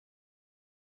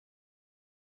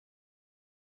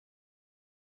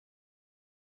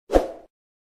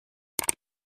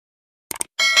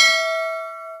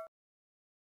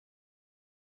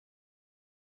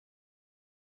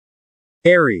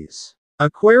Aries.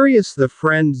 Aquarius, the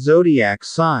friend zodiac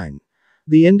sign.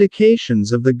 The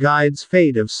indications of the guide's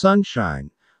fate of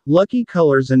sunshine. Lucky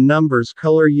colors and numbers: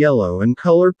 color yellow and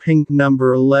color pink,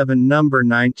 number 11, number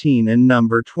 19 and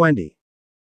number 20.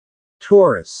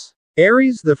 Taurus.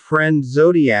 Aries, the friend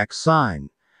zodiac sign.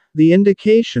 The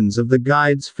indications of the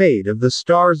guide's fate of the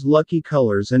stars: lucky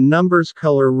colors and numbers: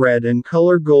 color red and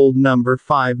color gold, number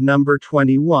 5, number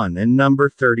 21 and number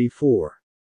 34.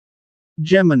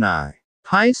 Gemini.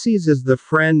 Pisces is the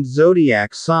friend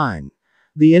zodiac sign.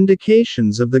 The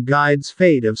indications of the guide's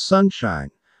fate of sunshine.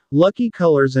 Lucky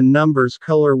colors and numbers: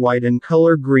 color white and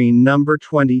color green, number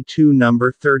 22,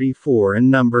 number 34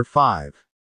 and number 5.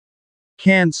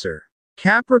 Cancer.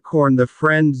 Capricorn, the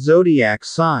friend zodiac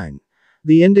sign.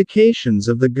 The indications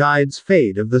of the guide's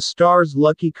fate of the stars: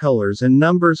 lucky colors and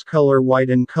numbers: color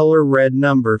white and color red,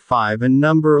 number 5 and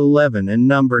number 11 and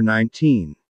number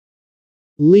 19.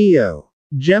 Leo.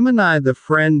 Gemini, the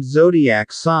friend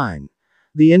zodiac sign.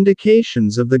 The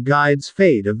indications of the guide's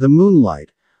fate of the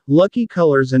moonlight. Lucky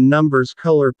colors and numbers: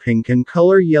 color pink and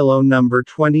color yellow, number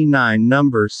 29,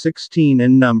 number 16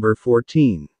 and number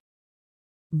 14.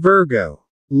 Virgo.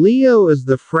 Leo is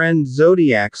the friend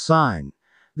zodiac sign.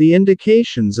 The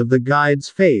indications of the guide's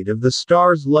fate of the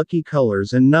stars: lucky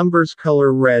colors and numbers: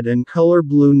 color red and color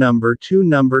blue, number 2,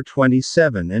 number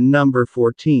 27 and number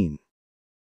 14.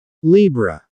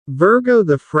 Libra. Virgo,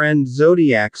 the friend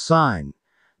zodiac sign.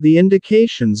 The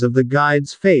indications of the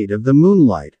guide's fate of the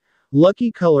moonlight.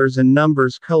 Lucky colors and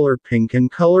numbers: color pink and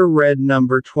color red,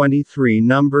 number 23,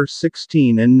 number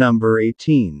 16 and number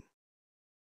 18.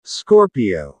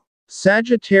 Scorpio.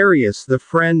 Sagittarius, the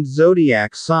friend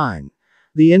zodiac sign.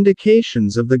 The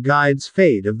indications of the guide's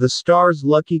fate of the stars: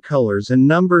 lucky colors and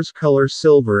numbers: color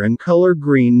silver and color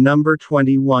green, number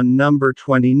 21, number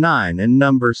 29 and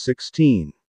number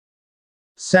 16.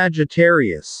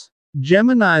 Sagittarius.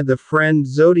 Gemini, the friend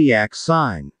zodiac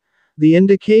sign. The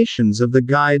indications of the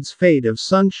guide's fate of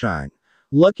sunshine.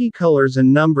 Lucky colors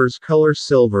and numbers: color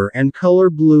silver and color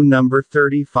blue, number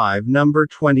 35, number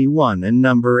 21 and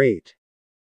number 8.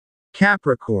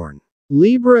 Capricorn.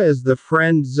 Libra is the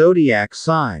friend zodiac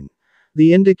sign.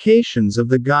 The indications of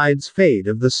the guide's fate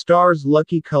of the stars: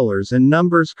 lucky colors and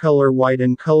numbers: color white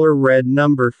and color red,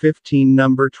 number 15,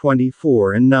 number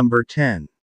 24 and number 10.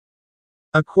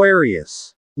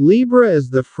 Aquarius. Libra is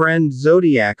the friend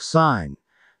zodiac sign.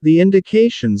 The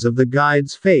indications of the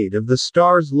guide's fate of the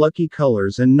stars: lucky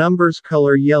colors and numbers: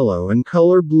 color yellow and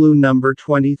color blue, number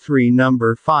 23,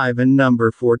 number 5 and number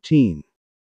 14.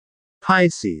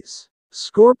 Pisces.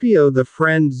 Scorpio, the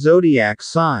friend zodiac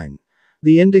sign.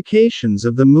 The indications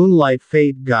of the moonlight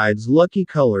fate guides: lucky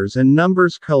colors and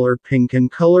numbers: color pink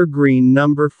and color green,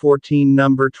 number 14,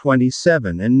 number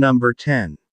 27 and number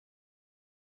 10.